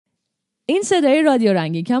این صدای رادیو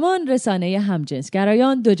رنگین کمان رسانه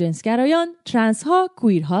همجنسگرایان، دوجنسگرایان، ترنس ها،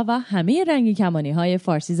 کویرها و همه رنگین کمانی های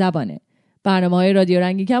فارسی زبانه. برنامه‌های رادیو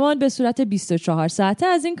رنگین کمان به صورت 24 ساعته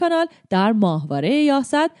از این کانال در ماهواره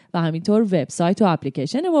یاست و همینطور وبسایت و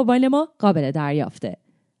اپلیکیشن موبایل ما قابل دریافته.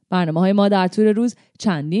 برنامه‌های ما در طول روز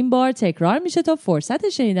چندین بار تکرار میشه تا فرصت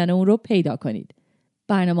شنیدن اون رو پیدا کنید.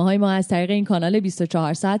 برنامه‌های ما از طریق این کانال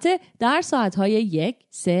 24 ساعته در ساعت‌های 1،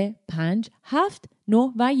 3، 5، 7،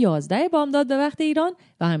 9 و 11 بامداد به وقت ایران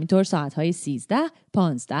و همینطور ساعت‌های 13،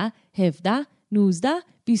 15، 17، 19،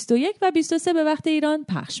 21 و 23 به وقت ایران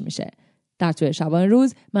پخش میشه. در طول شبان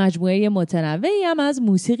روز مجموعه متنوعی هم از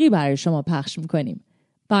موسیقی برای شما پخش می‌کنیم.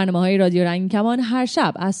 برنامه‌های رادیو رنگین کمان هر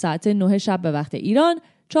شب از ساعت 9 شب به وقت ایران،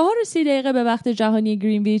 4:30 به وقت جهانی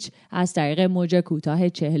گرینویچ از طریق موج کوتاه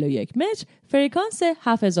 41 متر فرکانس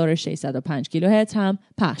 7605 کیلوهرتز هم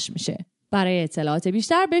پخش میشه. برای اطلاعات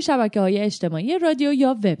بیشتر به شبکه‌های اجتماعی رادیو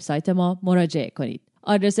یا وبسایت ما مراجعه کنید.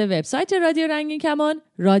 آدرس وبسایت رادیو رنگین کمان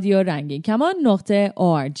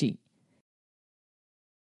radioranginkaman.org.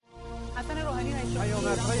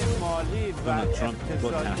 پیامدهای مالی و ترامپ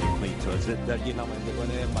با تحریم‌های تازه در یک نمایندگان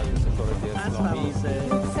مجلس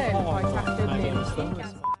شورای اسلامی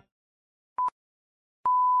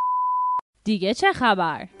دیگه چه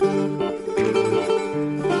خبر؟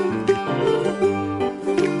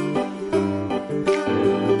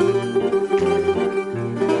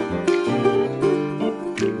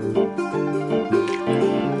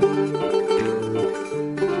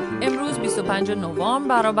 امروز 25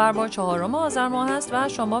 نوامبر برابر با 4 آذر ماه است و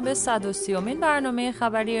شما به 130مین برنامه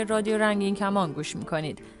خبری رادیو رنگین کمان گوش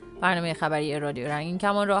میکنید. برنامه خبری رادیو رنگین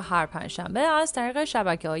کمان را هر پنجشنبه از طریق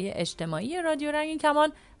شبکه‌های اجتماعی رادیو رنگین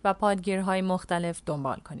کمان و پادگیرهای مختلف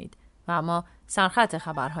دنبال کنید. و اما سرخط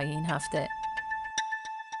خبرهای این هفته: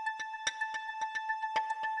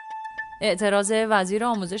 اعتراض وزیر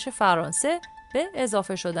آموزش فرانسه به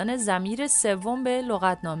اضافه شدن ضمیر سوم به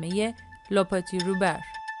لغتنامه لوپاتی روبر.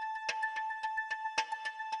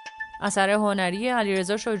 اثر هنری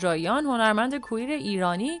علیرضا شجاعیان، هنرمند کویر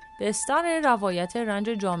ایرانی، بستر روایت رنج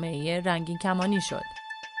جامعه رنگین کمانی شد.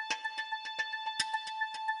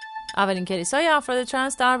 اولین کلیسای افراد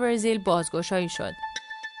ترنس در برزیل بازگشایی شد.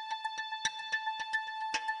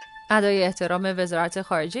 ادای احترام وزارت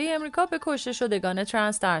خارجه امریکا به کشته شدگان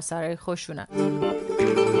ترنس در سرای خشونت.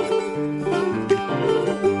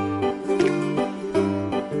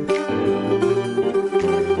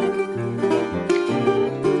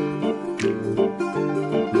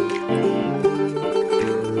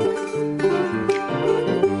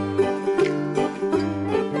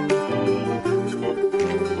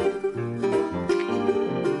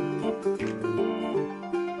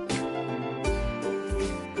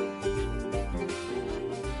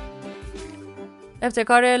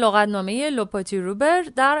 ابتکار لغتنامه لوپاتی روبر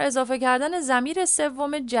در اضافه کردن ضمیر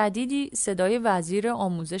سوم جدیدی صدای وزیر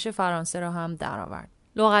آموزش فرانسه را هم درآورد.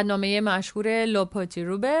 لغتنامه مشهور لوپاتی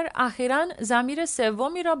روبر اخیراً ضمیر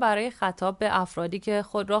سومی را برای خطاب به افرادی که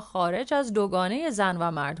خود را خارج از دوگانه زن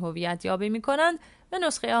و مرد هویت یابی می‌کنند به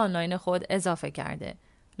نسخه آنلاین خود اضافه کرده.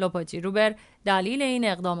 لوپاتی روبر دلیل این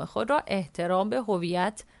اقدام خود را احترام به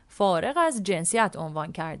هویت فارغ از جنسیت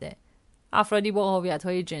عنوان کرده. افرادی با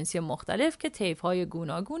هویت‌های جنسی مختلف که طیف‌های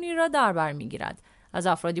گوناگونی را در بر می‌گیرد، از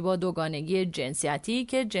افرادی با دوگانگی جنسیتی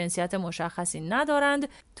که جنسیت مشخصی ندارند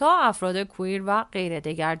تا افراد کویر و غیر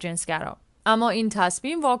دگر جنسگرا. اما این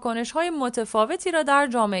تصمیم واکنش‌های متفاوتی را در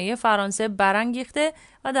جامعه فرانسه برانگیخته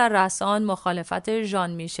و در رأسان مخالفت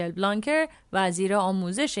ژان میشل بلانکر وزیر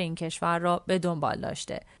آموزش این کشور را به دنبال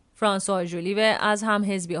داشته. فرانسوا ژولیو از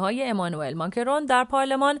هم‌حزبی‌های امانوئل ماکرون در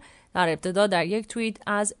پارلمان در ابتدا در یک توییت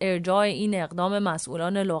از ارجاع این اقدام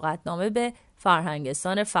مسئولان لغتنامه به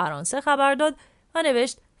فرهنگستان فرانسه خبر داد و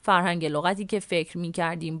نوشت: فرهنگ لغتی که فکر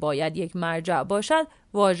می‌کردیم باید یک مرجع باشد،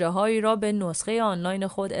 واژه‌هایی را به نسخه آنلاین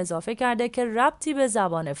خود اضافه کرده که ربطی به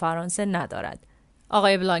زبان فرانسه ندارد.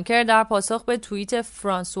 آقای بلانکر در پاسخ به توییت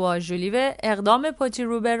فرانسوا ژولیو اقدام پاتی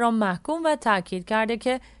روبر را محکوم و تاکید کرده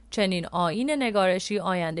که چنین آیین نگارشی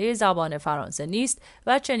آینده زبان فرانسه نیست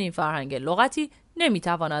و چنین فرهنگ لغتی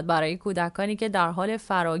نمیتواند برای کودکانی که در حال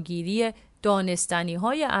فراگیری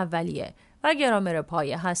دانستنی‌های اولیه و گرامر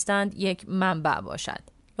پایه هستند یک منبع باشد.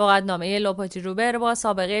 لغتنامه لوپاتی روبر با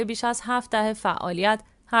سابقه بیش از 7 دهه فعالیت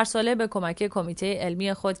هر ساله به کمک کمیته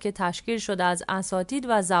علمی خود که تشکیل شده از اساتید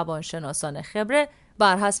و زبانشناسان خبره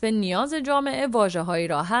بر حسب نیاز جامعه واژه‌هایی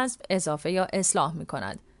را حذف، اضافه یا اصلاح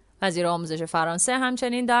می‌کند. وزیر آموزش فرانسه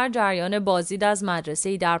همچنین در جریان بازدید از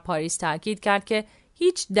مدرسه‌ای در پاریس تاکید کرد که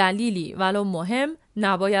هیچ دلیلی ولو مهم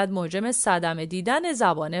نباید موجب صدمه دیدن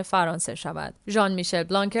زبان فرانسه شود. ژان میشل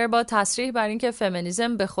بلانکر با تصریح بر اینکه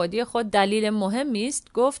فمینیسم به خودی خود دلیل مهمی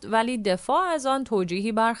است گفت ولی دفاع از آن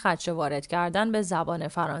توجیهی بر خدشه وارد کردن به زبان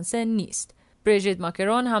فرانسه نیست. بریژیت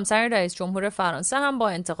ماکرون همسر رئیس جمهور فرانسه هم با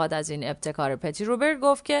انتقاد از این ابتکار پتی روبر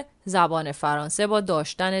گفت که زبان فرانسه با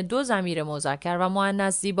داشتن 2 ضمیر مذکر و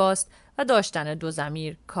مؤنث زیباست و داشتن 2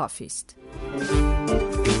 ضمیر کافی است.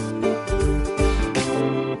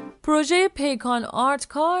 پروژه پیکان آرت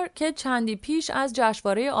کار که چندی پیش از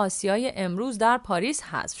جشنواره آسیای امروز در پاریس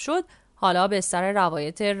حذف شد، حالا بستر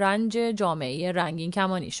روایت رنج جامعه رنگین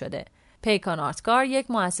کمانی شده. پیکان آرت کار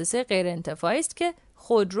یک مؤسسه غیرانتفاعی است که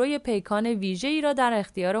خودروی پیکان ویژه‌ای را در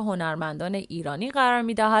اختیار هنرمندان ایرانی قرار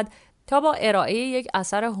می‌دهد تا با ارائه یک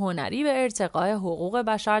اثر هنری به ارتقاء حقوق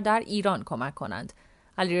بشر در ایران کمک کنند.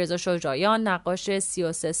 علیرضا شجاعیان، نقاش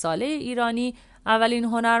 33 ساله ایرانی، اولین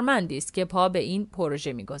هنرمندی است که پا به این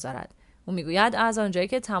پروژه می‌گذارد. او می‌گوید از آنجایی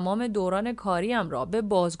که تمام دوران کاریم را به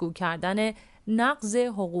بازگو کردن نقض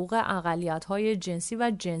حقوق اقلیت‌های جنسی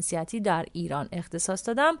و جنسیتی در ایران اختصاص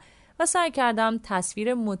دادم و سعی کردم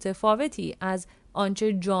تصویر متفاوتی از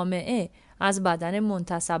آنچه جامعه از بدن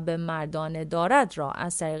منتسب به مردانه دارد را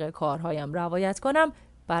از طریق کارهایم روایت کنم،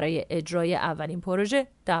 برای اجرای اولین پروژه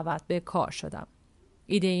دعوت به کار شدم.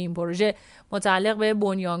 ایده این پروژه متعلق به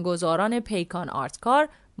بنیانگذاران پیکان آرت کار،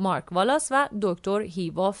 مارک والاس و دکتر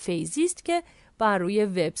هیوا فیضی است که بر روی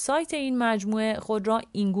وبسایت این مجموعه خود را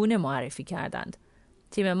اینگونه معرفی کردند: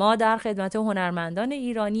 تیم ما در خدمت هنرمندان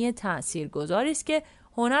ایرانی تاثیرگذاری است که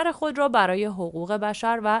هنر خود را برای حقوق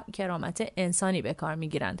بشر و کرامت انسانی به کار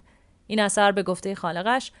می‌گیرند. این اثر به گفته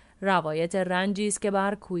خالقش روایت رنجی است که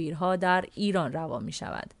بر کویرها در ایران روا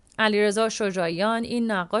می‌شود. علیرضا شجاعیان،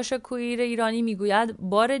 این نقاش کویر ایرانی، میگوید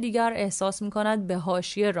بار دیگر احساس می‌کند به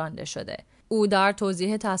حاشیه رانده شده. او در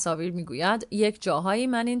توضیح تصاویر میگوید یک جاهایی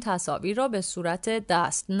من این تصاویر را به صورت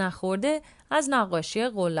دست نخورده از نقاشی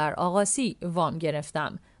قلر آقاسی وام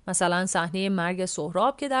گرفتم. مثلا صحنه مرگ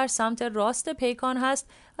سهراب که در سمت راست پیکان هست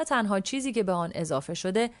و تنها چیزی که به آن اضافه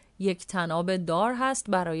شده یک طناب دار هست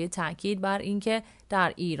برای تاکید بر اینکه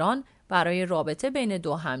در ایران برای رابطه بین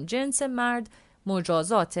 2 همجنس مرد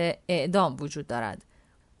مجازات اعدام وجود دارد.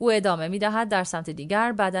 او ادامه می‌دهد در سمت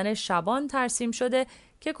دیگر بدن شبان ترسیم شده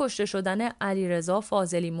که کشته شدن علیرضا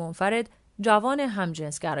فاضلی منفرد، جوان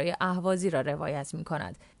همجنسگرای اهوازی را روایت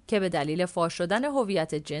می‌کند که به دلیل فاش شدن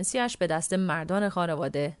هویت جنسیش به دست مردان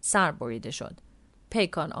خانواده سر بریده شد.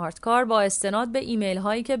 پیکان آرت کار با استناد به ایمیل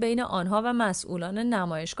هایی که بین آنها و مسئولان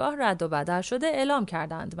نمایشگاه رد و بدل شده اعلام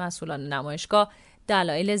کردند مسئولان نمایشگاه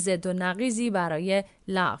دلایل ضد و نقیضی برای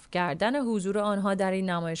لغو کردن حضور آنها در این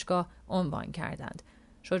نمایشگاه عنوان کردند.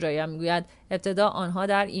 شجاعیان میگوید ابتدا آنها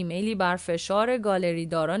در ایمیلی بر فشار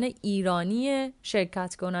گالریداران ایرانی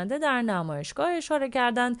شرکت کننده در نمایشگاه اشاره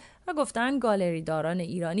کردند و گفتند گالریداران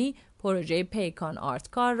ایرانی پروژه پیکان آرت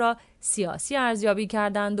کار را سیاسی ارزیابی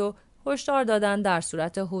کردند و هشدار دادند در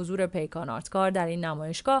صورت حضور پیکان آرت کار در این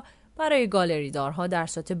نمایشگاه برای گالریدارها در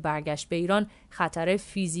صورت برگشت به ایران خطر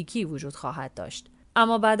فیزیکی وجود خواهد داشت.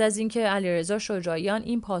 اما بعد از اینکه علیرضا شجاعیان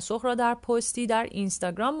این پاسخ را در پستی در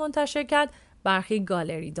اینستاگرام منتشر کرد، برخی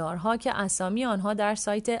گالریدارها که اسامی آنها در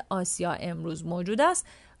سایت آسیا امروز موجود است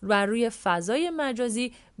و روی فضای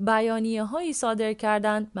مجازی بیانیه‌هایی صادر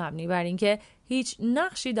کردند مبنی بر اینکه هیچ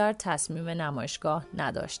نقشی در تصمیم نمایشگاه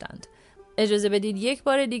نداشتند. اجازه بدید یک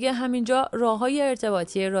بار دیگه همینجا راه‌های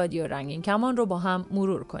ارتباطی رادیو رنگین کمان رو با هم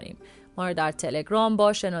مرور کنیم. ما رو در تلگرام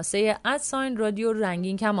با شناسه @رادیو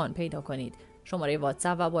رنگین کمان پیدا کنید. شماره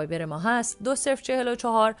واتساپ و وایبر ما هست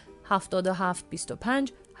 2044 77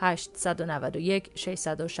 25 891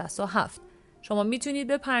 667. شما میتونید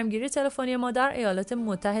به پیامگیری تلفنی ما در ایالات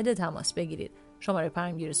متحده تماس بگیرید. شماره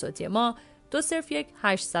پیامگیری صوتی ما 201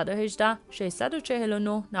 818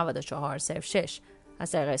 649 9406.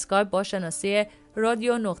 از طریق اسکایپ با شناسه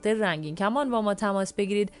رادیو نقطه رنگین کمان با ما تماس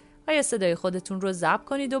بگیرید و یا صدای خودتون رو ضبط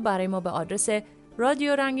کنید و برای ما به آدرس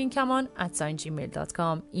رادیو رنگین کمان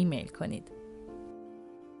 @gmail.com ایمیل کنید.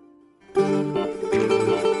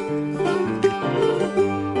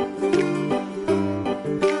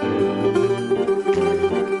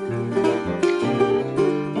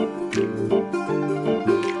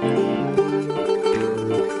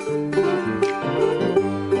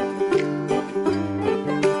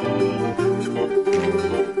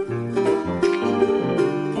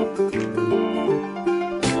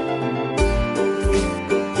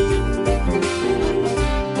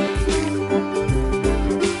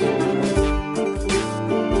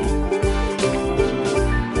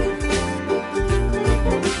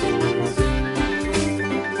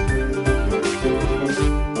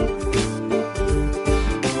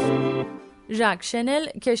 ژاک شنل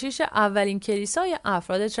کشیش اولین کلیسای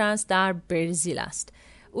افراد ترنس در برزیل است.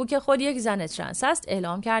 او که خود یک زن ترنس است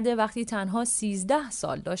اعلام کرده وقتی تنها 13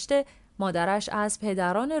 سال داشته مادرش از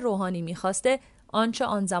پدران روحانی می‌خواسته آنچه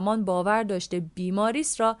آن زمان باور داشته بیماری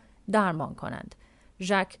است را درمان کنند.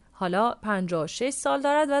 ژاک حالا 56 سال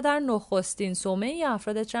دارد و در نخستین صومعه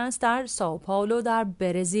افراد ترنس در سائو پائولو در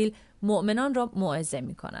برزیل مؤمنان را موعظه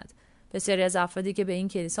می‌کند. بسیاری از افرادی که به این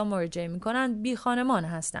کلیسا مراجعه می‌کنند بی خانمان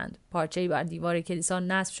هستند. پارچه‌ای بر دیوار کلیسا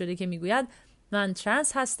نصب شده که می‌گوید من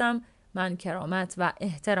ترنس هستم، من کرامت و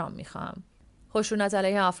احترام می‌خواهم. خشونت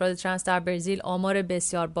علیه افراد ترنس در برزیل آمار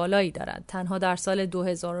بسیار بالایی دارد. تنها در سال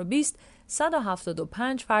 2020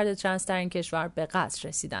 175 فرد ترنس در این کشور به قتل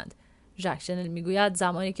رسیدند. ژاک شنل میگوید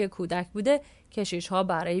زمانی که کودک بوده کشیش‌ها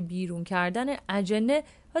برای بیرون کردن اجنه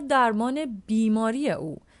و درمان بیماری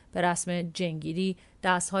او به رسم جنگیری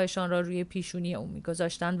دستهایشان را روی پیشونی او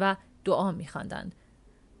میگذاشتند و دعا میخواندند.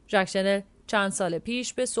 ژاک شنل چند سال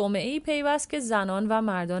پیش به صومعه‌ای پیوست که زنان و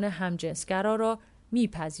مردان همجنسگرا را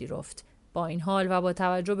میپذیرفت. با این حال و با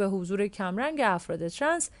توجه به حضور کمرنگ افراد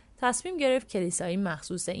ترنس تصمیم گرفت کلیسایی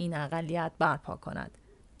مخصوص این اقلیت برپا کند.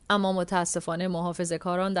 اما متاسفانه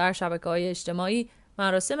محافظه‌کاران در شبکه‌های اجتماعی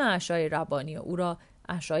مراسم عشای ربانی او را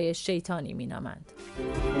عشای شیطانی می‌نامند.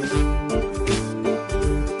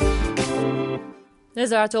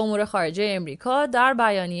 وزارت امور خارجه امریکا در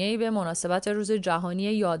بیانیه‌ای به مناسبت روز جهانی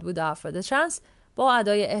یادبود افراد ترنس با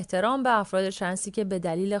ادای احترام به افراد ترنسی که به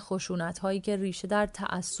دلیل خشونت‌هایی که ریشه در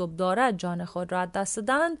تعصب دارد جان خود را از دست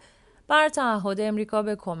دادند بر تعهد امریکا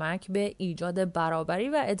به کمک به ایجاد برابری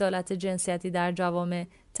و عدالت جنسیتی در جوامع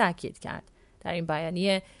تاکید کرد. در این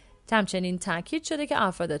بیانیه همچنین تاکید شده که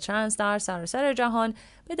افراد ترنس در سراسر جهان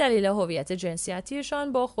به دلیل هویت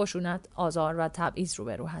جنسیتیشان با خشونت، آزار و تبعیض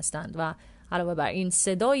روبرو هستند و علاوه بر این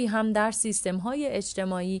صدایی هم در سیستم‌های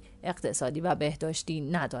اجتماعی، اقتصادی و بهداشتی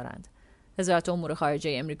ندارند. وزارت امور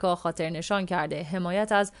خارجه امریکا خاطر نشان کرده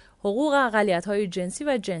حمایت از حقوق اقلیت‌های جنسی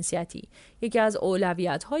و جنسیتی یکی از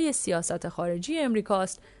اولویت‌های سیاست خارجی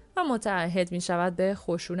امریکاست و متعهد می‌شود به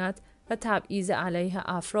خشونت و تبعیض علیه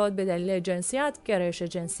افراد به دلیل جنسیت، گرایش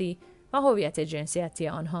جنسی و هویت جنسیتی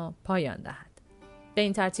آنها پایان دهد. به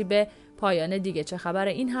این ترتیب به پایان دیگه چه خبر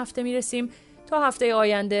این هفته می‌رسیم. تا هفته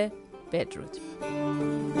آینده بدرود.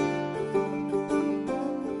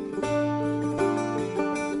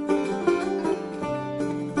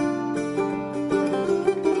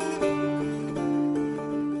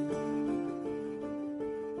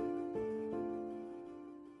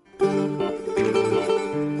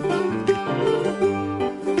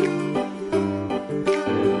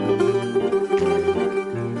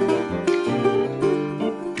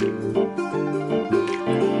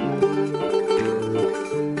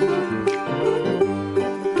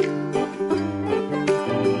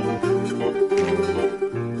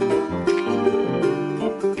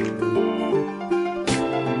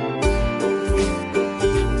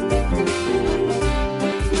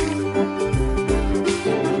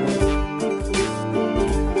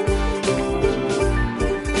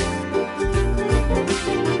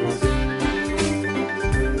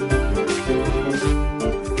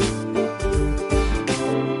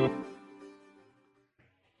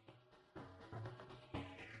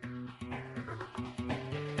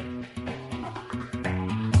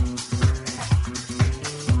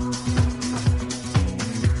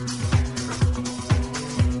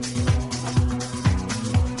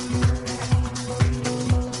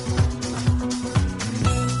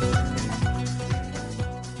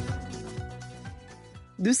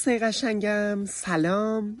 دوستای قشنگم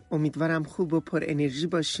سلام، امیدوارم خوب و پر انرژی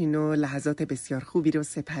باشین و لحظات بسیار خوبی رو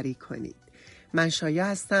سپری کنید. من شایع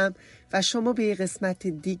هستم و شما به یه قسمت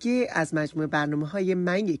دیگه از مجموعه برنامه‌های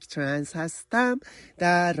من یک ترنس هستم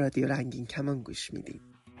در رادیو رنگین کمان گوش میدید.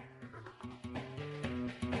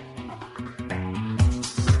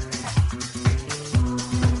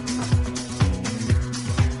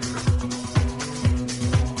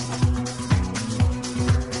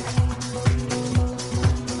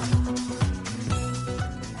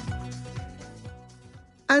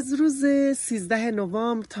 از روز 13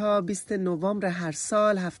 نوامبر تا 20 نوامبر هر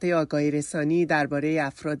سال هفته آگاهی رسانی درباره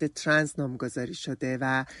افراد ترنس نامگذاری شده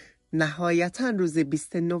و نهایتاً روز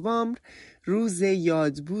 20 نوامبر روز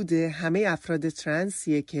یادبود همه افراد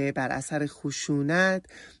ترنسیه که بر اثر خشونت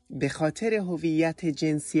به خاطر هویت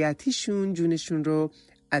جنسیتیشون جونشون رو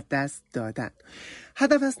از دست دادن.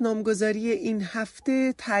 هدف از نامگذاری این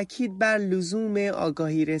هفته تاکید بر لزوم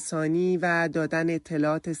آگاهی رسانی و دادن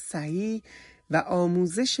اطلاعات صحیح و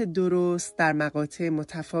آموزش درست در مقاطع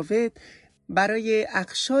متفاوت برای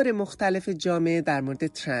اقشار مختلف جامعه در مورد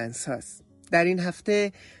ترنس هاست. در این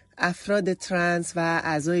هفته افراد ترنس و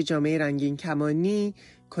اعضای جامعه رنگین کمانی،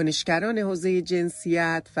 کنشگران حوزه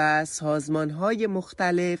جنسیت و سازمان‌های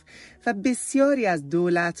مختلف و بسیاری از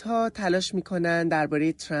دولت‌ها تلاش می‌کنند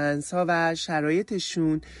درباره ترنس‌ها و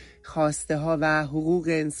شرایطشون، خواسته‌ها و حقوق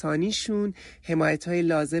انسانیشون، حمایت‌های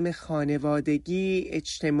لازم خانوادگی،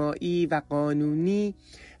 اجتماعی و قانونی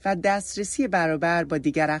و دسترسی برابر با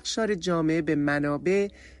دیگر اقشار جامعه به منابع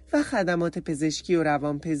و خدمات پزشکی و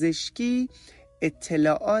روانپزشکی،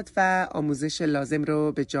 اطلاعات و آموزش لازم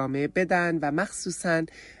رو به جامعه بدن و مخصوصاً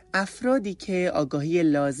افرادی که آگاهی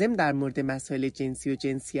لازم در مورد مسائل جنسی و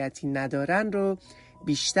جنسیتی ندارن رو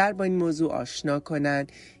بیشتر با این موضوع آشنا کنن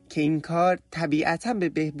که این کار طبیعتاً به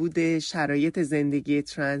بهبود شرایط زندگی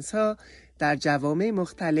ترنس ها در جوامع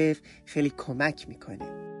مختلف خیلی کمک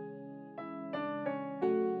میکنه.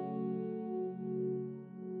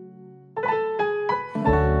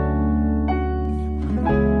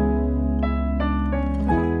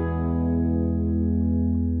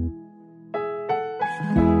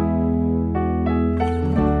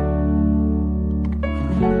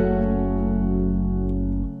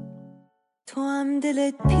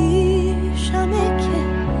 دلت پیشمه که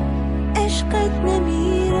عشقت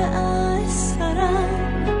نمیره از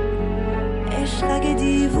سرم، عشق اگه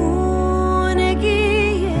دیوونگیه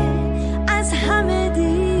از همه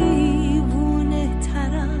دیوونه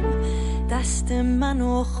ترم، دست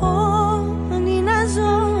منو خونی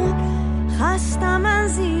نذار، خستم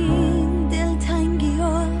از این دلتنگی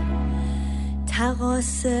ها،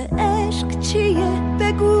 تقاس عشق چیه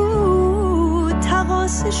بگو،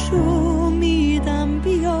 تقاسشو میدم،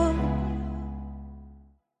 بیا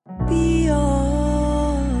بیا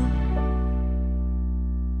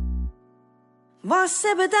واسه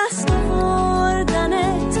به دست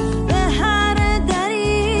آوردنت به هر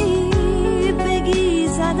دری بگی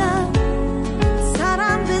زدم،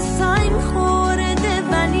 سرم به ساین خورده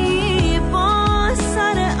ولی با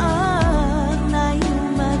سر عقل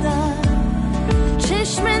نیومدم،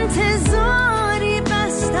 چشم انتظاری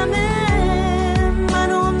بستمه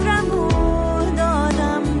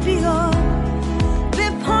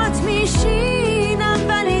میشینم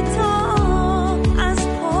ولی تا از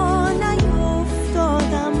پا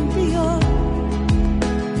نیفتادم، بیا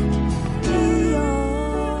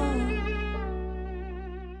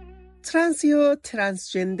ترنس یا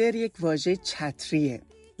ترنسجندر یک واژه چتریه.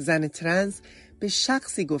 زن ترنس به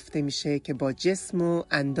شخصی گفته میشه که با جسم و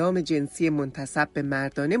اندام جنسی منتسب به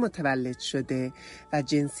مردانه متولد شده و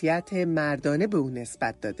جنسیت مردانه به اون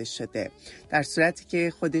نسبت داده شده، در صورتی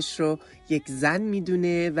که خودش رو یک زن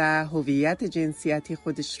میدونه و هویت جنسیتی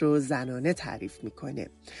خودش رو زنانه تعریف میکنه.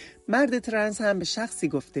 مرد ترنس هم به شخصی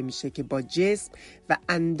گفته میشه که با جسم و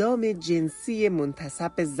اندام جنسی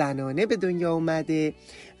منتسب به زنانه به دنیا اومده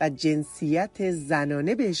و جنسیت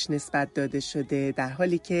زنانه بهش نسبت داده شده، در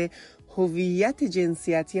حالی که هویت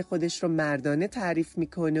جنسیتی خودش رو مردانه تعریف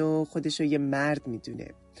میکنه و خودش رو یه مرد میدونه.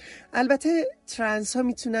 البته ترنس ها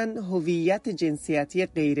میتونن هویت جنسیتی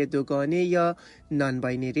غیر دوگانه یا نان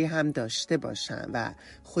باینری هم داشته باشن و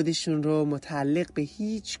خودشون رو متعلق به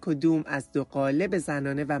هیچ کدوم از دو قالب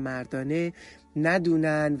زنانه و مردانه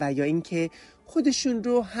ندونن و یا اینکه خودشون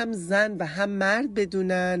رو هم زن و هم مرد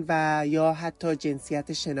بدونن و یا حتی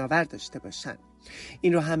جنسیت شناور داشته باشن.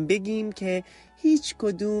 این رو هم بگیم که هیچ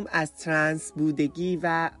کدوم از ترنس بودگی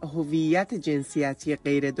و هویت جنسیتی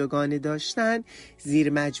غیر دوگانه داشتن زیر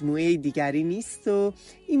مجموعه دیگری نیست و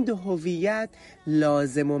این دو هویت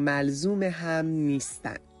لازم و ملزوم هم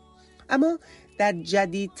نیستن. اما در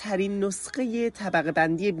جدیدترین نسخه طبقه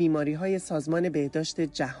بندی بیماری های سازمان بهداشت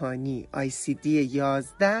جهانی ICD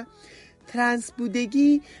 11 ترنس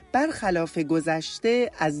بودگی برخلاف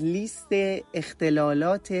گذشته از لیست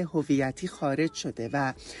اختلالات هویتی خارج شده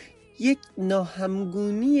و یک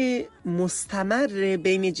ناهمگونی مستمر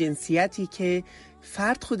بین جنسیتی که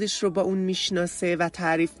فرد خودش رو با اون میشناسه و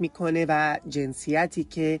تعریف میکنه و جنسیتی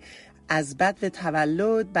که از بدو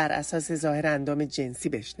تولد بر اساس ظاهر اندام جنسی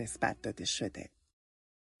بهش نسبت داده شده.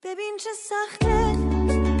 ببین چه سخته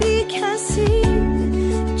بی کسی،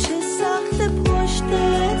 چه سخته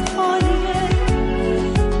پشتت خالیه،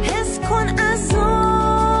 حس کن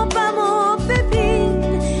عذابمو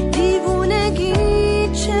ببین، دیوونگی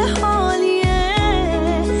چه حالیه،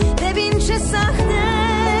 ببین چه سخته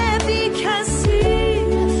بی کسی،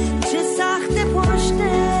 چه سخته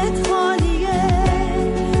پشتت خالیه،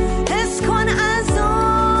 حس کن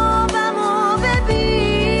عذابمو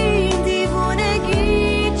ببین،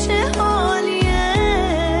 دیوونگی چه حالیه،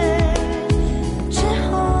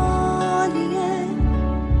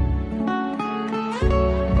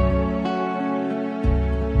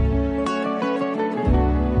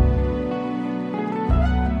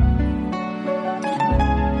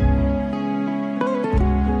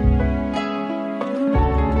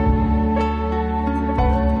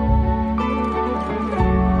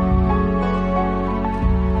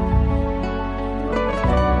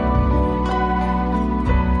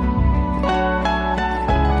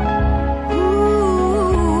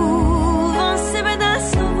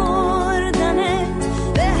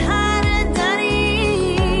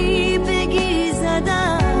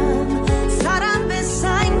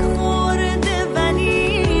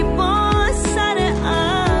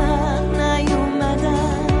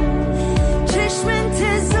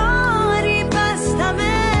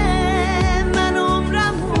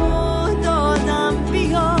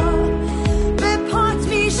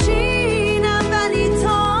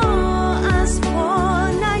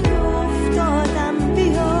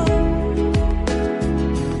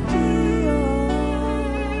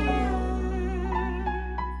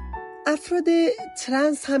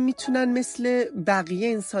 ترنس هم میتونن مثل بقیه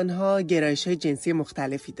انسان‌ها گرایش‌های جنسی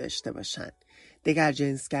مختلفی داشته باشن. دگر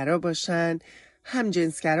جنسگرا باشن، هم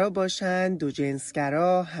جنسگرا باشن، دو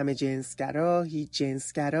جنسگرا، همه جنسگرا، هیچ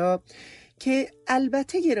جنسگرا، که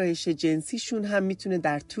البته گرایش جنسیشون هم میتونه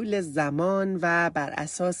در طول زمان و بر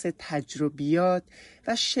اساس تجربیات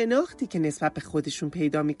و شناختی که نسبت به خودشون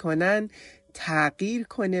پیدا میکنن تغییر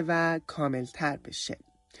کنه و کاملتر بشه.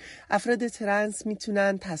 افراد ترنس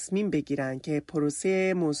میتونن تصمیم بگیرن که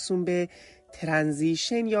پروسه موسوم به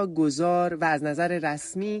ترانزیشن یا گذار و از نظر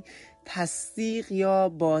رسمی تصدیق یا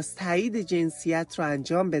بازتایید جنسیت رو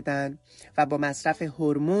انجام بدن و با مصرف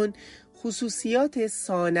هورمون خصوصیات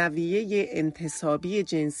ثانویه انتصابی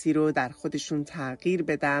جنسی رو در خودشون تغییر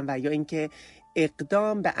بدن و یا اینکه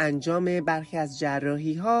اقدام به انجام برخی از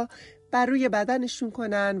جراحی‌ها بر روی بدنشون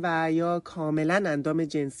کنن و یا کاملا اندام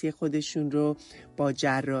جنسی خودشون رو با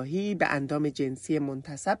جراحی به اندام جنسی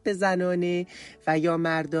منتسب به زنانه و یا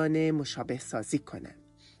مردانه مشابه سازی کنن.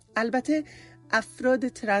 البته افراد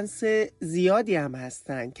ترنس زیادی هم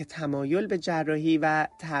هستن که تمایل به جراحی و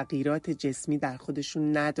تغییرات جسمی در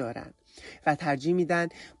خودشون ندارن و ترجیح میدن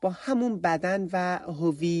با همون بدن و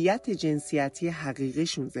هویت جنسیتی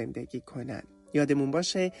حقیقیشون زندگی کنن. یادمون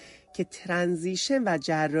باشه که ترانزیشن و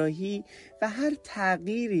جراحی و هر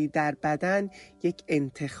تغییری در بدن یک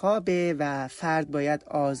انتخابه و فرد باید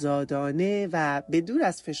آزادانه و بدور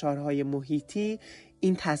از فشارهای محیطی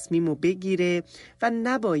این تصمیم رو بگیره و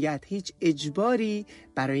نباید هیچ اجباری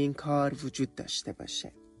برای این کار وجود داشته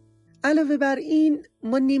باشه. علاوه بر این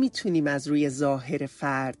ما نمیتونیم از روی ظاهر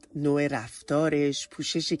فرد، نوع رفتارش،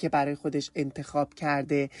 پوششی که برای خودش انتخاب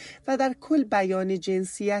کرده و در کل بیان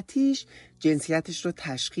جنسیتش رو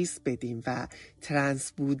تشخیص بدیم و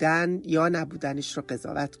ترنس بودن یا نبودنش رو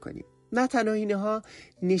قضاوت کنیم. نه تنها اینها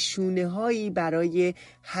نشونه هایی برای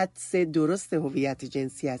حدس درست هویت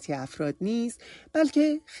جنسیتی افراد نیست،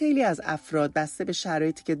 بلکه خیلی از افراد بسته به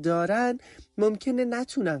شرایطی که دارن ممکنه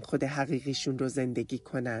نتونن خود حقیقیشون رو زندگی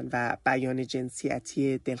کنن و بیان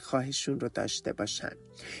جنسیتی دلخواهشون رو داشته باشن.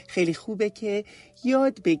 خیلی خوبه که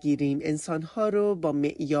یاد بگیریم انسانها رو با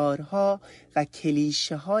معیارها و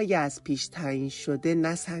کلیشه های از پیش تعیین شده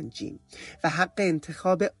نسنجیم و حق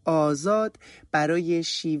انتخاب آزاد برای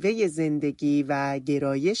شیوه زندگی و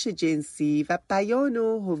گرایش جنسی و بیان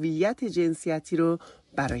و هویت جنسیتی رو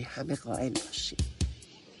برای همه قائل باشیم.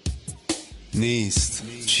 نیست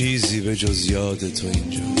چیزی به جز یاد تو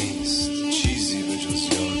اینجا، نیست چیزی به جز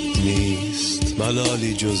یاد، نیست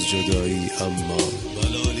ملالی جز جدایی، اما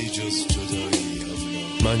ملالی جز جدایی،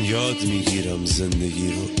 اما من یاد میگیرم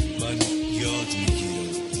زندگی رو، من یاد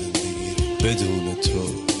میگیرم زندگی رو بدون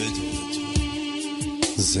تو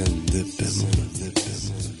زنده بمون.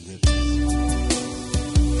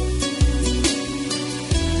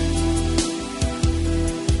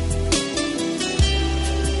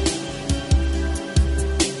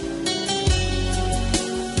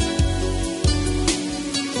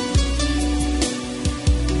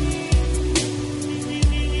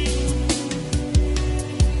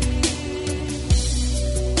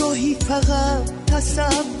 فقط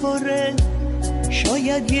تصوره،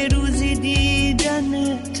 شاید یه روزی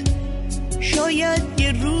دیدنت، شاید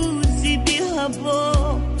یه روزی بی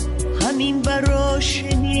هوا، همین برا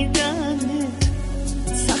شنیدنت.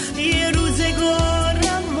 سختی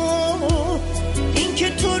روزگارم و این که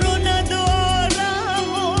تو رو ندارم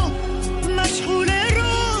و مشغول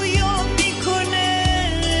رویا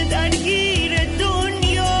میکنه، درگیر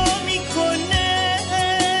دنیا میکنه.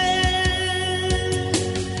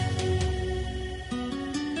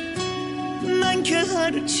 من که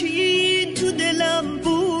هرچی تو دلم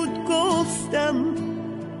بود گفتم،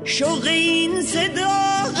 شوق این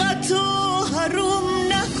صداقتو حروم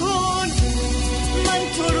نکن. من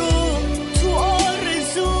تو رو تو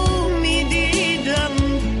آرزو میدیدم،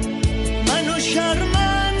 منو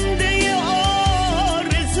شرمنده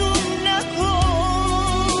آرزو نکن.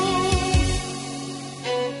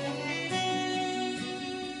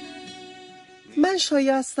 من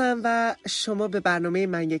شایعه هستم و شما به برنامه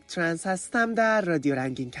من یک ترنس هستم در رادیو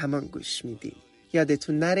رنگین کمان گوش میدیم.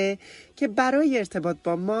 یادتون نره که برای ارتباط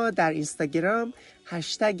با ما در اینستاگرام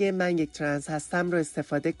هشتگ من یک ترنس هستم رو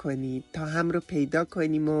استفاده کنید تا هم رو پیدا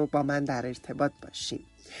کنیم و با من در ارتباط باشیم.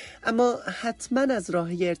 اما حتما از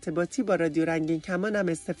راهی ارتباطی با رادیو رنگین کمان هم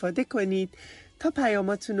استفاده کنید تا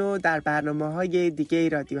پیاماتون رو در برنامه‌های دیگه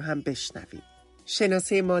رادیو هم بشنوید.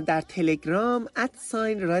 شناسه ما در تلگرام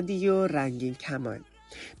 @رادیو رنگین کمان.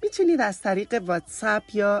 میتونید از طریق واتساپ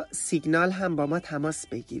یا سیگنال هم با ما تماس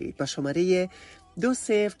بگیرید با شماره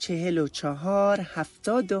 2044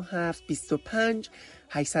 77 25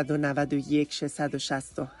 891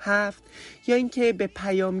 667 یا اینکه به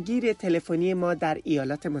پیامگیر تلفنی ما در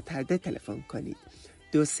ایالات متحده تلفن کنید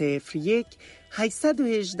 201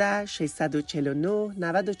 818 649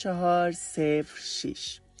 94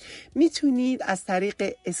 06. میتونید از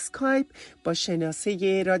طریق اسکایپ با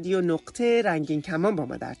شناسه رادیو نقطه رنگین کمان با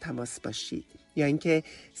ما در تماس باشید یا اینکه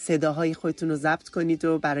صداهای خودتون رو ضبط کنید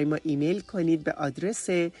و برای ما ایمیل کنید به آدرس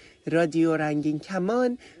رادیو رنگین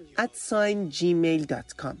کمان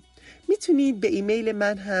 @gmail.com. میتونید به ایمیل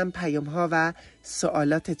من هم پیام‌ها و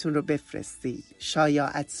سوالاتتون رو بفرستید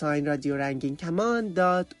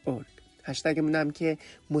shaya@radioranginkaman.org. هشتگمونم که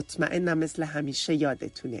مطمئنم مثل همیشه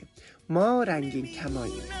یادتونه، ما رنگین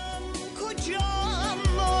کمانیم. کجا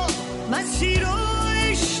اما مسیر رو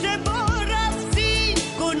اشتباه رفتی،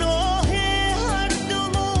 گناه هر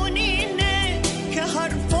دومون اینه که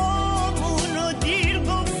حرفامون رو دیر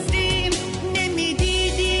گفتیم،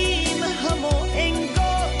 نمیدیدیم همو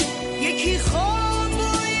انگار یکی خواب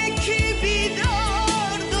و یکی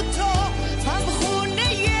بیدار، دوتا هم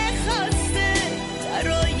خونه خسته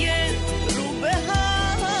درای رو به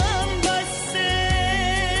هم بسته.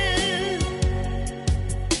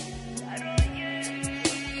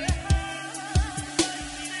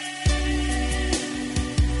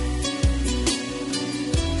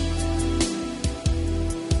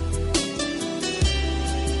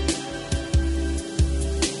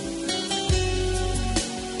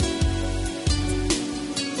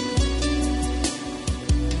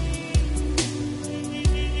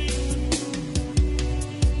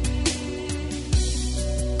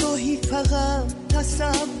 گاهی فقط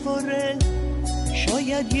تصوره،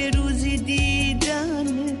 شاید یه روزی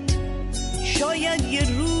دیدنت، شاید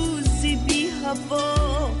یه روزی بی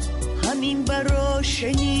هوا، همین برا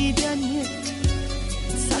شنیدنت.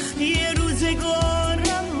 سختی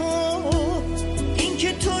روزگارم و این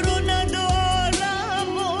که تو رو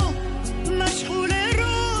ندارم و مشغول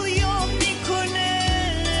رویا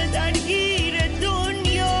میکنه، درگیر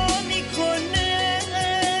دنیا میکنه.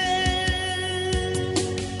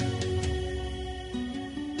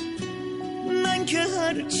 من که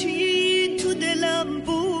هرچی تو دلم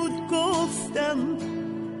بود گفتم،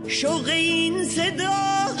 شوق این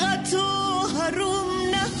صداقتو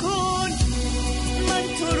حروم نکن. من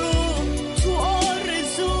تو رو تو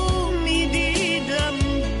آرزو میدیدم،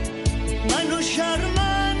 منو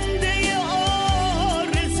شرمنده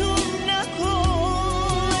آرزوم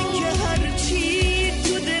نکن. من که هرچی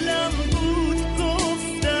تو دلم بود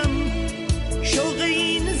گفتم، شوق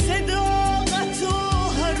این صداقتو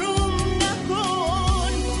حروم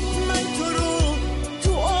نکن. من تو رو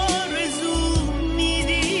تو آرزو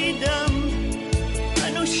میدیدم،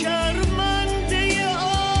 منو شرمنده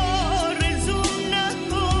آرزوم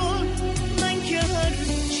نکن. من که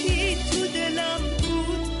هرچی تو دلم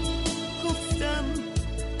بود گفتم.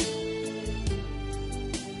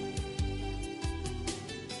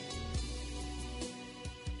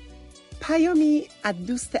 پیامی از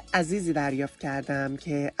دوست عزیزی دریافت کردم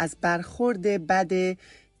که از برخورد بد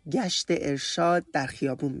گشت ارشاد در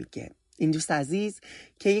خیابون میگه. این دوست عزیز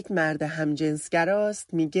که یک مرد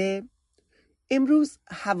همجنسگراست میگه امروز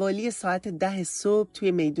حوالی ساعت 10 صبح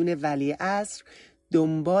توی میدون ولیعصر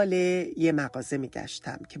دنبال یه مغازه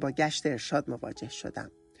میگشتم که با گشت ارشاد مواجه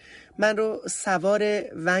شدم. من رو سوار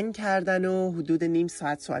ون کردن و حدود نیم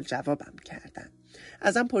ساعت سوال جوابم کردن.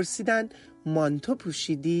 ازم پرسیدن مانتو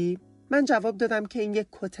پوشیدی؟ من جواب دادم که این یک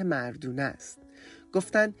کت مردونه است.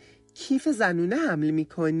 گفتن کیف زنونه حمل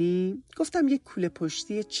میکنی؟ گفتم یک کوله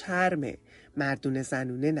پشتی چرمه، مردونه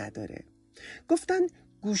زنونه نداره. گفتن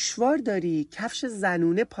گوشوار داری، کفش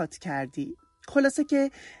زنونه پات کردی. خلاصه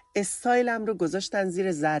که استایلم رو گذاشتن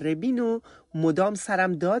زیر ذره‌بین و مدام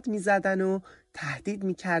سرم داد میزدن و تهدید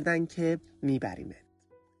میکردن که میبریمت.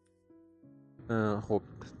 خب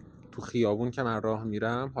تو خیابون که من راه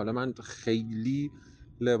میرم، حالا من خیلی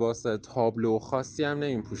لباس تابلو خاصی هم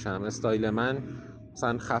نمیپوشم. استایل من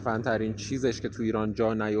مثلا خفن ترین چیزش که تو ایران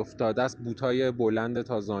جا نیفتاده است بوتای بلند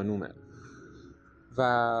تا زانومه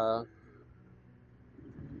و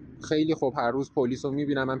خیلی خب هر روز پلیس رو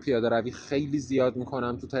میبینم. من پیاده روی خیلی زیاد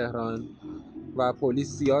میکنم تو تهران و پلیس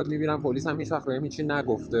زیاد میبینم. پلیس هم هیچ وقت بهم هیچی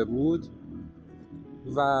نگفته بود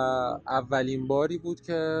و اولین باری بود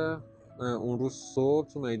که اون روز صبح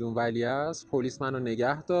تو میدون ولیعصر پلیس منو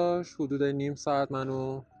نگه داشت. حدود نیم ساعت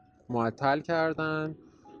منو معطل کردن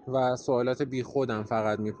و سوالات بی خودم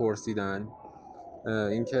فقط میپرسیدن.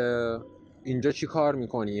 اینکه اینجا چی کار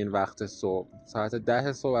میکنی این وقت صبح؟ ساعت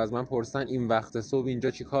 10 صبح از من پرسیدن این وقت صبح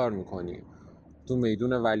اینجا چی کار میکنی؟ تو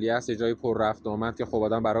میدون ولیعصر جای پر رفت آمد که خب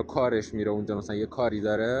آدم برای کارش میره اونجا، مثلا یه کاری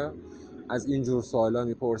داره. از اینجور سوالا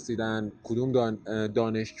میپرسیدن، کدوم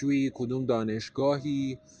دانشجویی، کدوم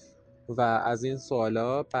دانشگاهی و از این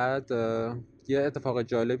سوالا. بعد یه اتفاق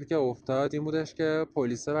جالبی که افتاد این بودش که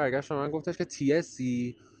پلیس برگشت من گفتش که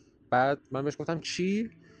TSی. بعد من بهش گفتم چی؟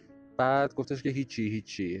 بعد گفتش که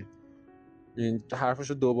هیچی. این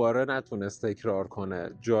حرفشو دوباره نتونست تکرار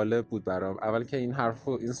کنه. جالب بود برام. اول که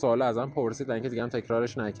این سوال ازم پرسید و اینکه دیگه هم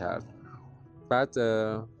تکرارش نکرد. بعد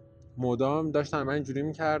مدام داشتن من اینجوری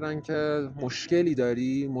میکردن که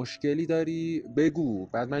مشکلی داری بگو.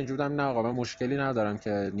 بعد من اینجوری بودم نه آقا من مشکلی ندارم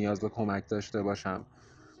که نیاز به کمک داشته باشم.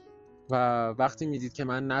 و وقتی میدید که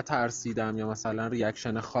من نترسیدم یا مثلا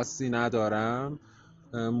ریاکشن خاصی ندارم،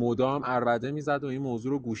 مدام عربده میزد و این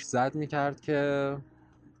موضوع رو گوش زد میکرد که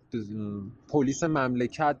پلیس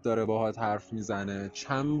مملکت داره باهات حرف میزنه.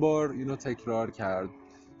 چند بار اینو تکرار کرد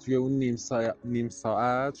توی اون نیم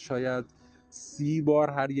ساعت، شاید 30 بار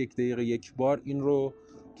هر 1 دقیقه 1 بار این رو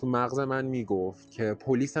تو مغز من میگفت که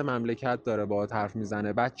پلیس مملکت داره باهات حرف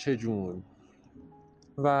میزنه بچه جون.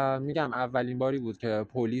 و میگم اولین باری بود که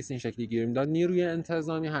پلیس این شکلی گیر میداد. نیروی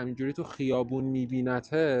انتظامی همینجوری تو خیابون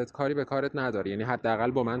میبینتت کاری به کارت نداره، یعنی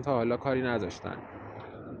حداقل با من تا حالا کاری نداشتن.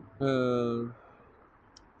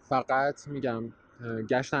 فقط میگم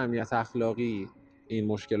گشت امنیت اخلاقی این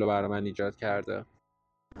مشکل رو برای من ایجاد کرده.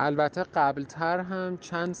 البته قبلتر هم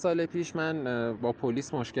چند سال پیش من با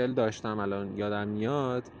پلیس مشکل داشتم، الان یادم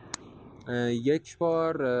میاد. یک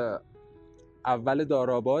بار اول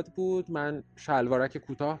داراباد بود، من شلوارک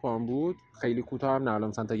کوتاه پام بود، خیلی کوتاه هم نه،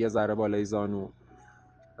 مثلا تا یه ذره بالای زانو.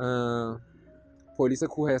 پلیس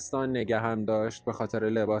کوهستان نگهم داشت به خاطر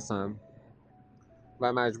لباسم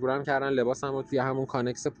و مجبورم کردن لباسم رو توی همون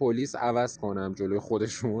کانکس پلیس عوض کنم جلوی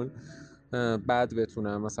خودشون، بعد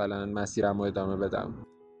بتونم مثلا مسیرم رو ادامه بدم.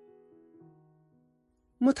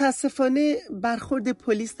 متاسفانه برخورد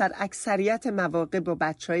پلیس در اکثریت مواقع با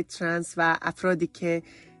بچهای ترنس و افرادی که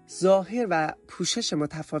ظاهر و پوشش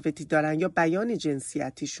متفاوتی دارن یا بیان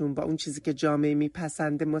جنسیتیشون با اون چیزی که جامعه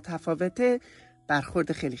میپسنده متفاوته،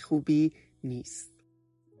 برخورد خیلی خوبی نیست.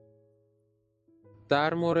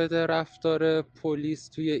 در مورد رفتار پلیس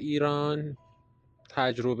توی ایران،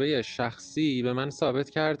 تجربه شخصی به من ثابت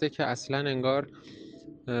کرده که اصلاً انگار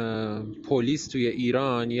پلیس توی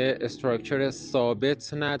ایران یه استراکچر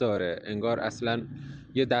ثابت نداره. انگار اصلاً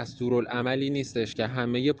یه دستورالعملی نیستش که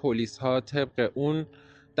همه پلیس ها طبق اون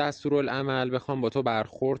دستورالعمل بخوام با تو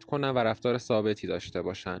برخورد کنن و رفتار ثابتی داشته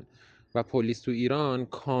باشن. و پلیس تو ایران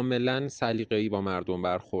کاملاً سلیقه‌ای با مردم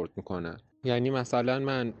برخورد میکنه. یعنی مثلا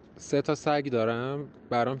من 3 تا سگ دارم،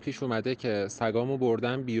 برام پیش اومده که سگامو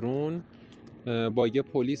بردم بیرون، با یه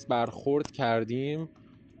پلیس برخورد کردیم،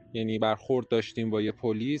 یعنی برخورد داشتیم با یه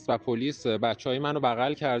پلیس و پلیس بچهای منو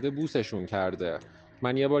بغل کرده، بوسشون کرده.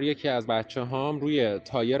 من یه بار یکی از بچه‌هام روی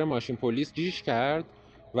تایر ماشین پلیس جیش کرد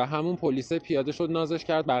و همون پلیس پیاده شد نازش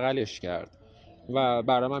کرد بغلش کرد و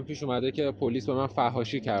برای من پیش اومده که پلیس به من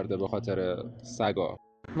فحاشی کرده به خاطر سگا.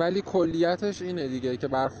 ولی کلیتش اینه دیگه که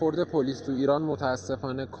برخورد پلیس تو ایران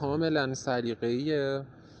متاسفانه کاملا سلیقه‌ایه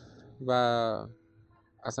و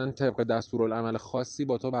اصلا طبق دستورالعمل خاصی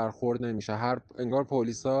با تو برخورد نمیشه. انگار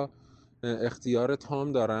پلیسا اختیار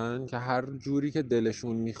تام دارن که هر جوری که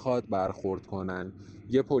دلشون میخواد برخورد کنن.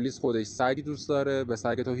 یه پلیس خودش سگ دوست داره، به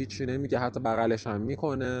سگ تو هیچی نمیگه، حتی بغلش هم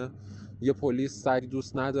میکنه. یه پلیس سگ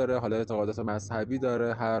دوست نداره، حالا اعتقادات مذهبی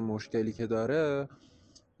داره، هر مشکلی که داره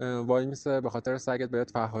وای میسه به خاطر سگت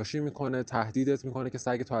بهت فحاشی میکنه، تهدیدت میکنه که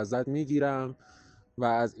سگ تو ازت میگیرم و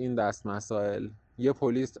از این دست مسائل. یه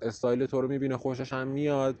پلیس استایل تو رو میبینه خوشش هم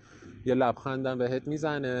میاد، یه لبخندم بهت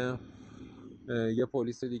میزنه. یه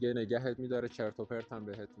پلیس دیگه نگهت میداره، چرت و پرت هم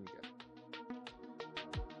بهت میگه.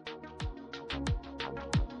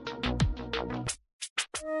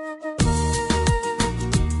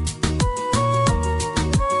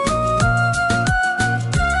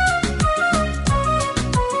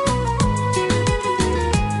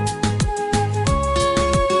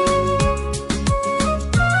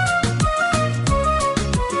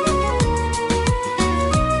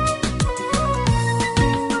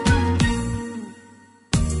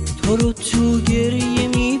 تو رو تو گریه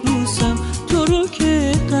میبوسم، تو رو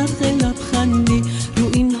که غرق لبخندی، رو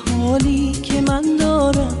این حالی که من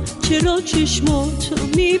دارم چرا چشماتو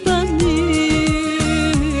میبندی؟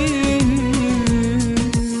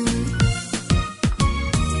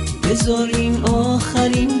 بذار این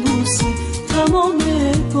آخرین بوسه تمام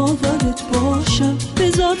باورت باشم،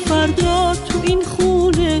 بذار فردا تو این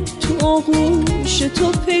خونه تو آغوش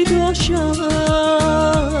تو پیدا شم.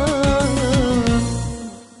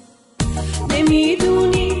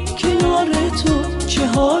 نمیدونی کنار تو چه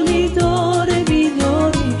حالی داره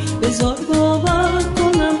بیداری، بذار باور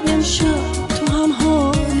کنم امشب تو هم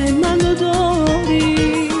حال منو داری.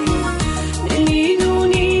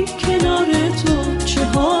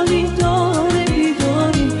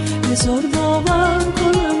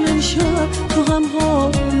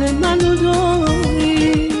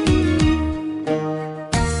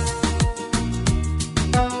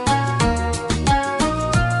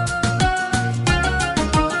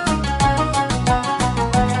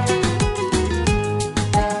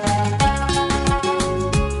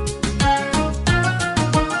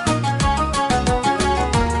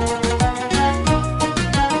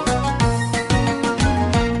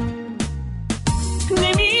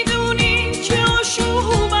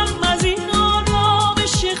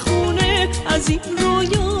 از این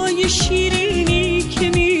رویای شیرینی که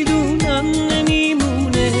میدونم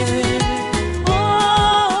نمیمونه.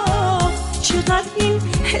 چقدر این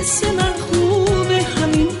حس من خوبه،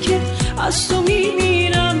 همین که از تو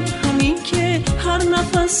میمیرم، همین که هر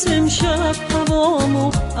نفس امشب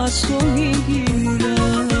هوامو از تو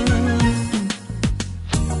میگیرم.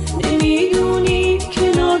 نمیدونی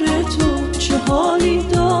کنار تو چه حالی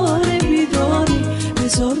داره بیداری،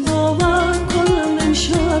 بذار باور کنم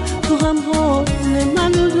امشب تو هم حال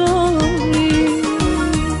منو داری.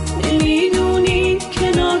 نمیدونی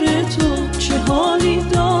کنار تو چه حالی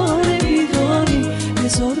داره بیداری،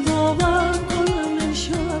 بذار باور کنم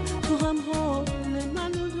امشب تو هم حال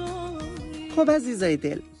منو داری. خب عزیزای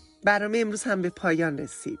دل، برنامه امروز هم به پایان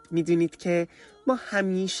رسید. میدونید که ما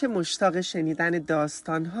همیشه مشتاق شنیدن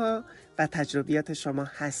داستان‌ها و تجربیات شما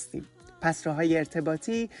هستیم. پس راه‌های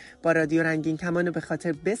ارتباطی با رادیو رنگین کمان رو به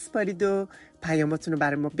خاطر بسپارید و پیاماتون رو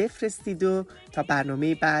برای ما بفرستید و تا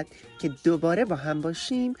برنامه بعد که دوباره با هم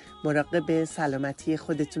باشیم مراقب سلامتی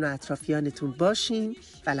خودتون و اطرافیانتون باشین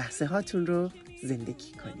و لحظه هاتون رو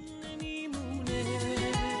زندگی کنید.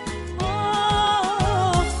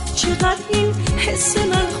 چقدر این حس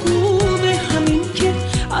من خوبه، همین که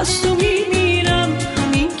از تو میمیرم،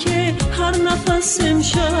 همین که هر نفس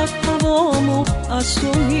امشب هوامو از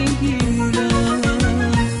تو میگیرم.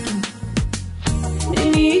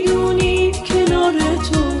 نمیدونی کنار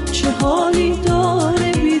تو چه حالی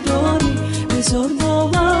داره بیداری، بذار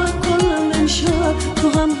باور کنم امشب تو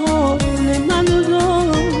هم حال منو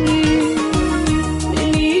داری.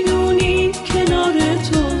 نمیدونی کنار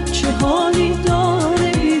تو چه حالی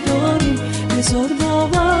داره بیداری، بذار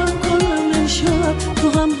باور کنم امشب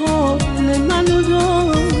تو هم حال منو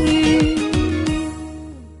داری.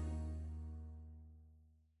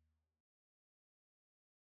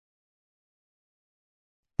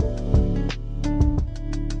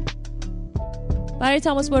 برای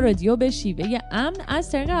تماس با رادیو به شیوه امن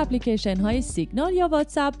از طریق اپلیکیشن های سیگنال یا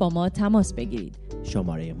واتساپ با ما تماس بگیرید.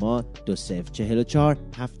 شماره ما 2044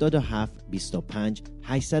 77 25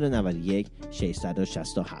 891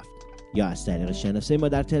 667 یا از طریق شناسه ما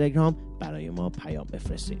در تلگرام برای ما پیام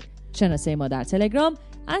بفرستید. شناسه ما در تلگرام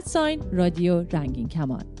 @رادیو رنگین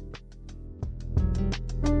کمان.